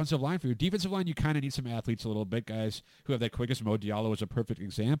that's offensive line for you. Defensive line, you kind of need some athletes a little bit, guys who have that quickest. Mo Diallo is a perfect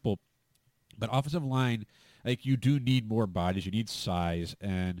example. But offensive line, you do need more bodies. You need size.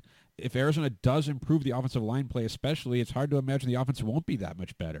 And if Arizona does improve the offensive line play especially, it's hard to imagine the offense won't be that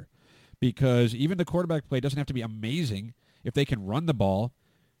much better. Because even the quarterback play doesn't have to be amazing. If they can run the ball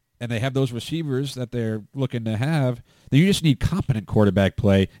and they have those receivers that they're looking to have, then you just need competent quarterback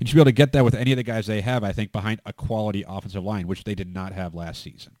play. And you should be able to get that with any of the guys they have, I think, behind a quality offensive line, which they did not have last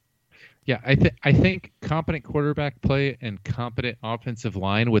season. Yeah, I think competent quarterback play and competent offensive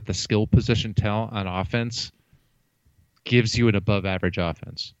line with the skill position talent on offense gives you an above-average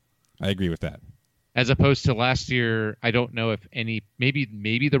offense. I agree with that. As opposed to last year, I don't know if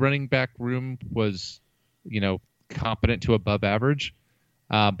maybe the running back room was, competent to above average,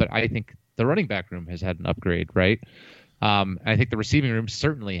 but I think the running back room has had an upgrade, right? I think the receiving room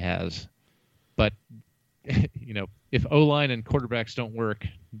certainly has, but if O-line and quarterbacks don't work,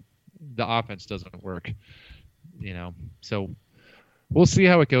 the offense doesn't work. So we'll see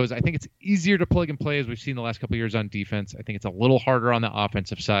how it goes. I think it's easier to plug and play as we've seen the last couple of years on defense. I think it's a little harder on the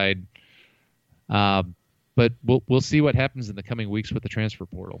offensive side. But we'll see what happens in the coming weeks with the transfer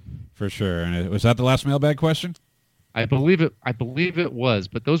portal. For sure. And was that the last mailbag question? I believe it was,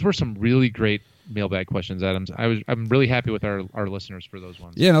 but those were some really great mailbag questions, Adams. I'm really happy with our listeners for those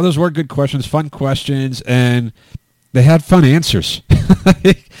ones. Yeah, no, those were good questions, fun questions, and they had fun answers.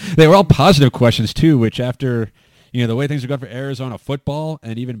 They were all positive questions too, which after the way things have gone for Arizona football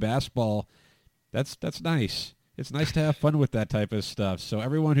and even basketball, that's nice. it's nice to have fun with that type of stuff. So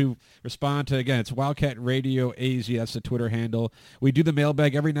everyone who respond to, again, it's Wildcat Radio AZ. That's the Twitter handle. We do the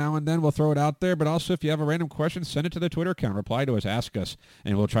mailbag every now and then. We'll throw it out there. But also, if you have a random question, send it to the Twitter account. Reply to us. Ask us.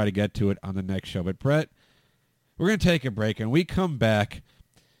 And we'll try to get to it on the next show. But, Brett, we're going to take a break. And we come back.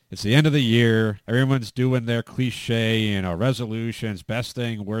 It's the end of the year. Everyone's doing their cliche, resolutions, best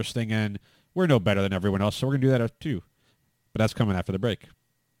thing, worst thing. And we're no better than everyone else. So we're going to do that too. But that's coming after the break.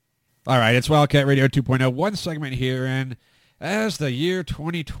 All right, it's Wildcat Radio 2.0. One segment here, and as the year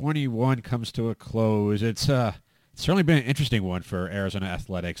 2021 comes to a close, it's certainly been an interesting one for Arizona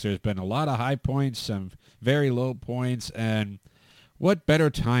Athletics. There's been a lot of high points, some very low points, and what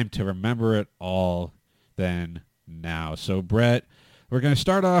better time to remember it all than now? So, Brett, we're going to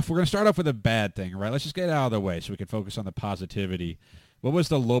start off with a bad thing, right? Let's just get it out of the way so we can focus on the positivity. What was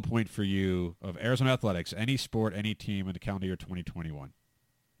the low point for you of Arizona Athletics, any sport, any team in the calendar year 2021?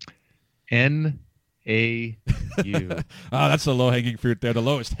 NAU. Oh, that's the low-hanging fruit there, the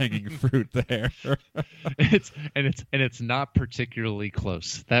lowest hanging fruit there. It's not particularly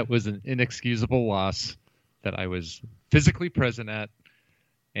close. That was an inexcusable loss that I was physically present at,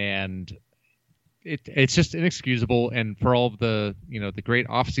 and it's just inexcusable. And for all of the the great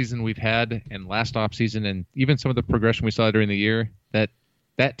offseason we've had and last offseason, and even some of the progression we saw during the year, that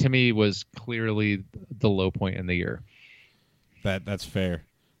to me was clearly the low point in the year. That's fair.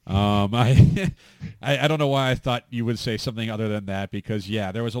 I don't know why I thought you would say something other than that, because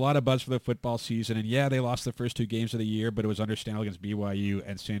there was a lot of buzz for the football season, and they lost the first two games of the year, but it was understandable against BYU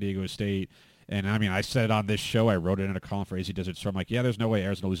and San Diego State. And I mean, I said it on this show, I wrote it in a column for AZ Desert Storm, like, there's no way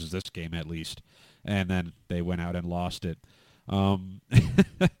Arizona loses this game at least. And then they went out and lost it.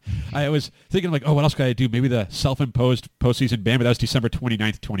 I was thinking, like, what else could I do? Maybe the self-imposed postseason ban, but that was December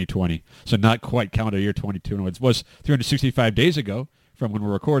 29th, 2020. So not quite calendar year 2022. It was 365 days ago from when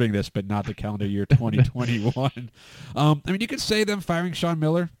we're recording this, but not the calendar year 2021. I mean, you could say them firing Sean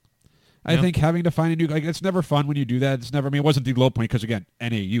Miller. I think having to find a new, it's never fun when you do that. It's never, it wasn't the low point because, again,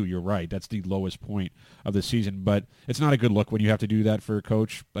 NAU, you're right. That's the lowest point of the season, but it's not a good look when you have to do that for a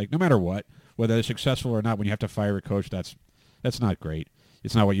coach, no matter what, whether they're successful or not. When you have to fire a coach, that's not great.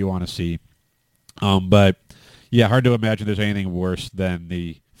 It's not what you want to see. But hard to imagine there's anything worse than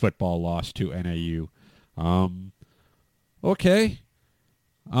the football loss to NAU. Okay.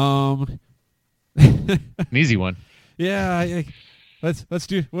 An easy one. Yeah. Let's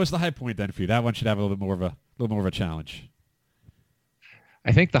do. What's the high point then for you? That one should have a little more of a challenge.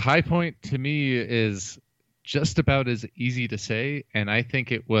 I think the high point to me is just about as easy to say, and I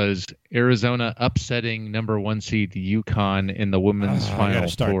think it was Arizona upsetting number 1 seed UConn in the women's final. I got to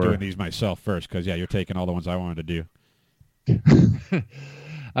start doing these myself first because you're taking all the ones I wanted to do.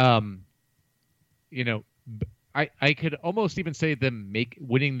 I could almost even say them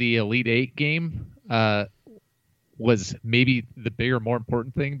winning the Elite Eight game was maybe the bigger, more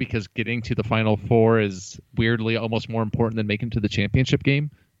important thing, because getting to the Final Four is weirdly almost more important than making to the championship game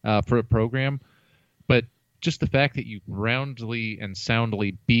for a program. But just the fact that you roundly and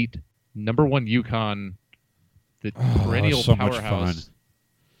soundly beat number 1 UConn, the perennial powerhouse,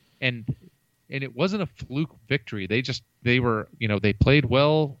 and it wasn't a fluke victory. They played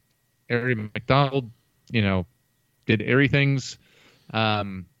well. Ari McDonald, did Ari things.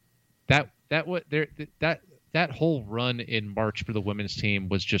 That whole run in March for the women's team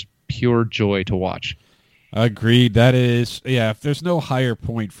was just pure joy to watch. Agreed. That is, if there's no higher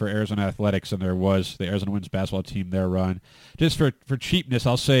point for Arizona Athletics than there was the Arizona women's basketball team, their run. Just for cheapness,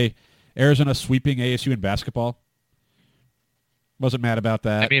 I'll say Arizona sweeping ASU in basketball. Wasn't mad about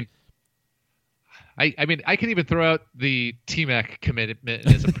that. I mean, I can even throw out the TMAC commitment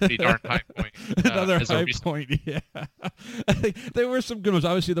as a pretty darn high point. Another high point, yeah. I think there were some good ones.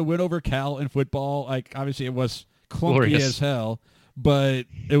 Obviously, the win over Cal in football, obviously it was clunky glorious as hell, but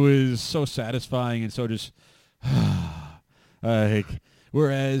it was so satisfying and so just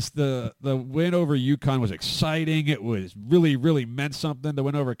whereas the win over UConn was exciting. It was really, really meant something. The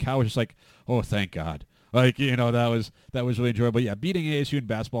win over Cal was just like, oh, thank God. That was really enjoyable. Yeah, beating ASU in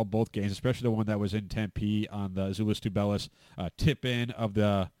basketball both games, especially the one that was in Tempe on the Azuolas Tubelis tip-in of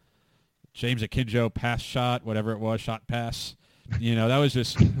the James Akinjo pass shot, whatever it was, shot pass. That was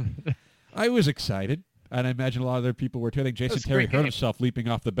just – I was excited, and I imagine a lot of other people were too. I think Jason Terry hurt himself leaping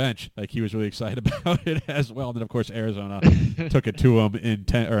off the bench. He was really excited about it as well. And then, of course, Arizona took it to him in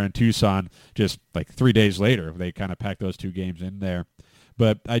Tucson just 3 days later. They kind of packed those two games in there.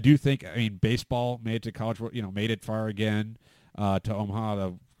 But I do think, baseball made it to college, made it far again to Omaha.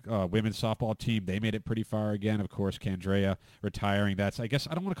 The women's softball team, they made it pretty far again. Of course, Candrea retiring. That's, I guess,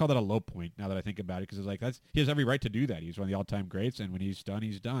 I don't want to call that a low point now that I think about it, because it's he has every right to do that. He's one of the all-time greats, and when he's done,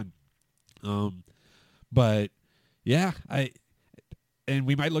 he's done. But Yeah, and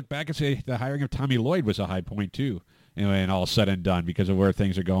we might look back and say the hiring of Tommy Lloyd was a high point too, and all said and done because of where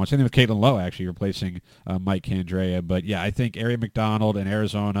things are going. Same thing with Caitlin Lowe actually replacing Mike Candrea. But yeah, I think Ari McDonald and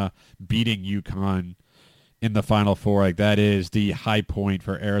Arizona beating UConn in the Final Four, like that is the high point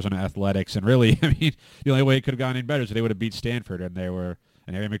for Arizona athletics. And really, I mean, the only way it could have gone any better is if they would have beat Stanford, and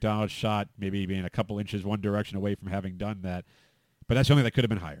Ari McDonald shot maybe being a couple inches one direction away from having done that. But that's something that could have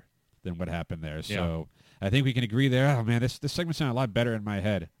been higher than what happened there. So I think we can agree there. Oh, man, this segment sounded a lot better in my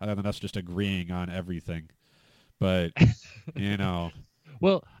head other than us just agreeing on everything. But,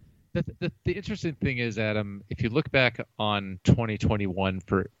 Well, the interesting thing is, Adam, if you look back on 2021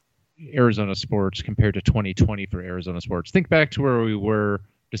 for Arizona sports compared to 2020 for Arizona sports, think back to where we were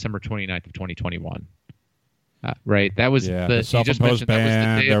December 29th of 2021. Right? That was the self-imposed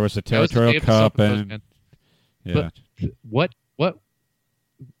ban. There was the Territorial Cup. And But what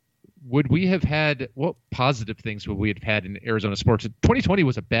would we have had? What positive things would we have had in Arizona sports? 2020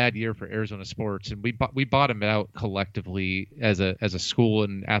 was a bad year for Arizona sports, and we bottomed out collectively as a school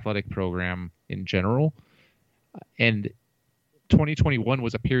and athletic program in general. And 2021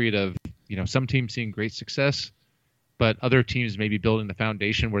 was a period of some teams seeing great success, but other teams maybe building the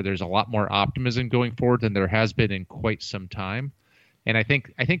foundation where there's a lot more optimism going forward than there has been in quite some time. And I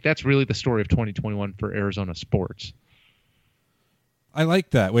think that's really the story of 2021 for Arizona sports. I like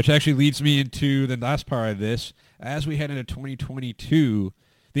that, which actually leads me into the last part of this. As we head into 2022,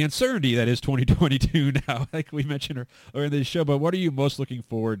 the uncertainty that is 2022 now, like we mentioned earlier in the show, but what are you most looking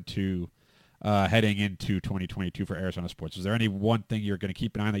forward to heading into 2022 for Arizona sports? Is there any one thing you're going to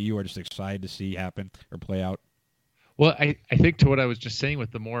keep an eye on that you are just excited to see happen or play out? Well, I think to what I was just saying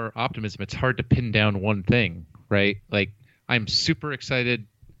with the more optimism, it's hard to pin down one thing, right? Like, I'm super excited,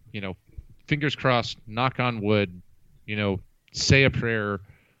 fingers crossed, knock on wood, say a prayer.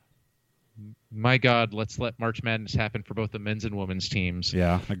 My God, let's let March Madness happen for both the men's and women's teams.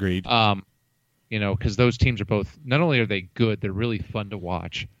 Yeah, agreed. Because those teams are both, not only are they good, they're really fun to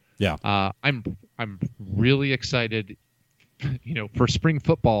watch. Yeah. I'm really excited, for spring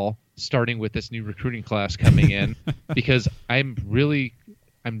football, starting with this new recruiting class coming in, because I'm really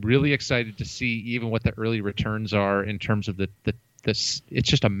excited to see even what the early returns are in terms of this. It's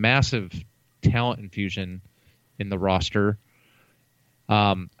just a massive talent infusion in the roster.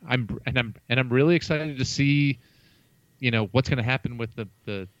 I'm really excited to see, what's going to happen with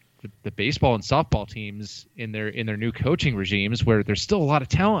the baseball and softball teams in their new coaching regimes, where there's still a lot of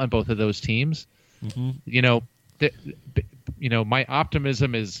talent on both of those teams. Mm-hmm. My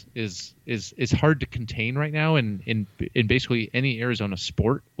optimism is hard to contain right now in basically any Arizona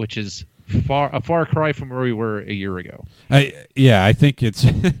sport, which is a far cry from where we were a year ago. I think it's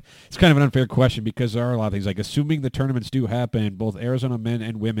it's kind of an unfair question because there are a lot of things, like assuming the tournaments do happen, both Arizona men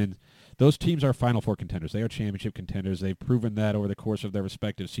and women, those teams are Final Four contenders. They are championship contenders. They've proven that over the course of their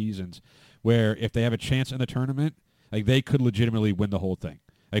respective seasons, where if they have a chance in the tournament, like they could legitimately win the whole thing.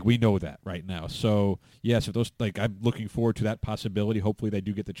 Like, we know that right now. So, yes, if those, I'm looking forward to that possibility. Hopefully they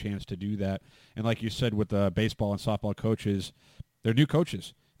do get the chance to do that. And like you said, with the baseball and softball coaches, they're new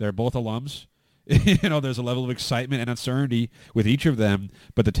coaches. They're both alums. There's a level of excitement and uncertainty with each of them,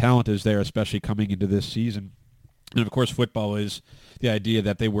 but the talent is there, especially coming into this season. And, of course, football is the idea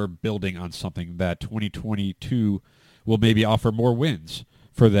that they were building on something, that 2022 will maybe offer more wins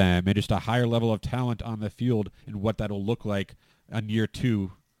for them and just a higher level of talent on the field and what that'll look like on year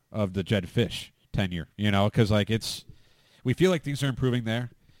 2 of the Jedd Fisch tenure, because we feel like things are improving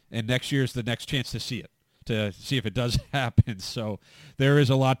there, and next year's the next chance to see it, to see if it does happen. So there is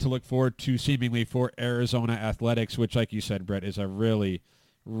a lot to look forward to seemingly for Arizona athletics, which, like you said, Brett, is a really,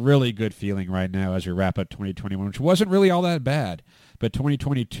 really good feeling right now as we wrap up 2021, which wasn't really all that bad, but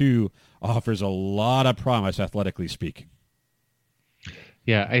 2022 offers a lot of promise athletically speaking.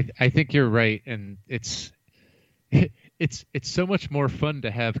 Yeah, I think you're right, and it's so much more fun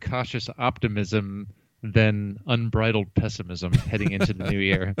to have cautious optimism than unbridled pessimism heading into the new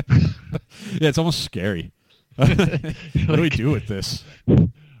year. Yeah, it's almost scary. What do we do with this?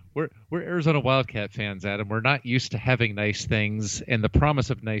 We're Arizona Wildcat fans, Adam. We're not used to having nice things, and the promise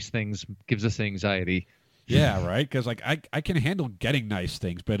of nice things gives us anxiety. Yeah, right? Because I can handle getting nice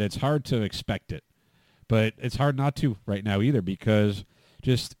things, but it's hard to expect it. But it's hard not to right now either, because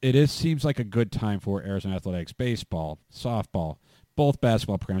seems like a good time for Arizona athletics. Baseball, softball, both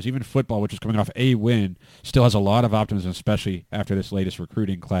basketball programs, even football, which is coming off a win, still has a lot of optimism, especially after this latest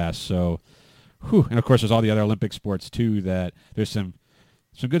recruiting class. So, and of course, there's all the other Olympic sports too. That there's some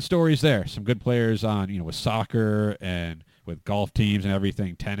good stories there. Some good players on, with soccer and with golf teams and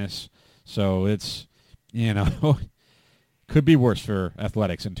everything, tennis. So it's, could be worse for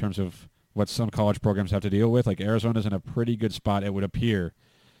athletics in terms of what some college programs have to deal with. Like Arizona's in a pretty good spot, it would appear.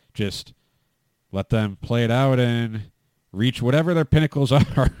 Just let them play it out and reach whatever their pinnacles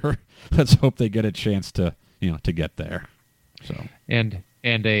are. Let's hope they get a chance to get there. So can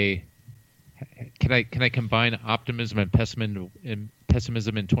I combine optimism and pessimism in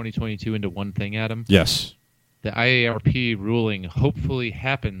 2022 into one thing, Adam? Yes. The IARP ruling hopefully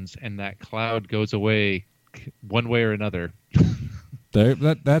happens and that cloud goes away one way or another.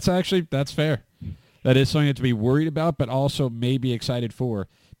 That's fair. That is something to be worried about, but also maybe excited for,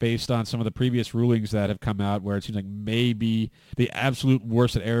 based on some of the previous rulings that have come out where it seems like maybe the absolute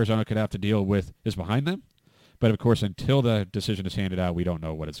worst that Arizona could have to deal with is behind them. But, of course, until the decision is handed out, we don't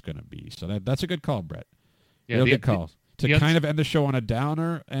know what it's going to be. So that's a good call, Brett. Yeah, Real good call. To kind of end the show on a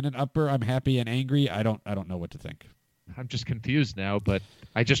downer and an upper, I'm happy and angry. I don't know what to think. I'm just confused now, but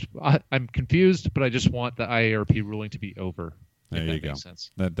I'm confused, but I just want the IARP ruling to be over. There you go. Makes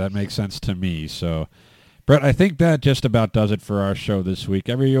sense. That makes sense to me. So, Brett, I think that just about does it for our show this week.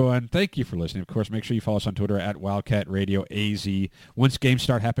 Everyone, thank you for listening. Of course, make sure you follow us on Twitter at Wildcat Radio AZ. Once games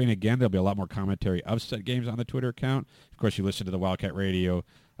start happening again, there'll be a lot more commentary of said games on the Twitter account. Of course, you listen to the Wildcat Radio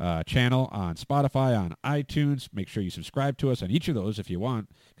channel on Spotify, on iTunes. Make sure you subscribe to us on each of those if you want,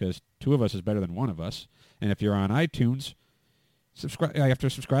 because two of us is better than one of us. And if you're on iTunes, subscribe. After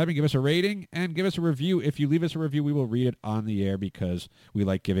subscribing, give us a rating and give us a review. If you leave us a review, we will read it on the air because we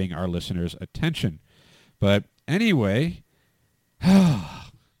like giving our listeners attention. But anyway,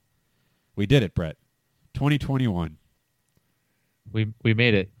 we did it, Brett. 2021. We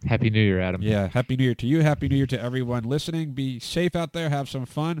made it. Happy New Year, Adam. Yeah, Happy New Year to you. Happy New Year to everyone listening. Be safe out there. Have some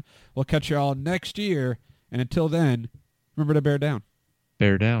fun. We'll catch you all next year. And until then, remember to bear down.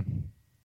 Bear down.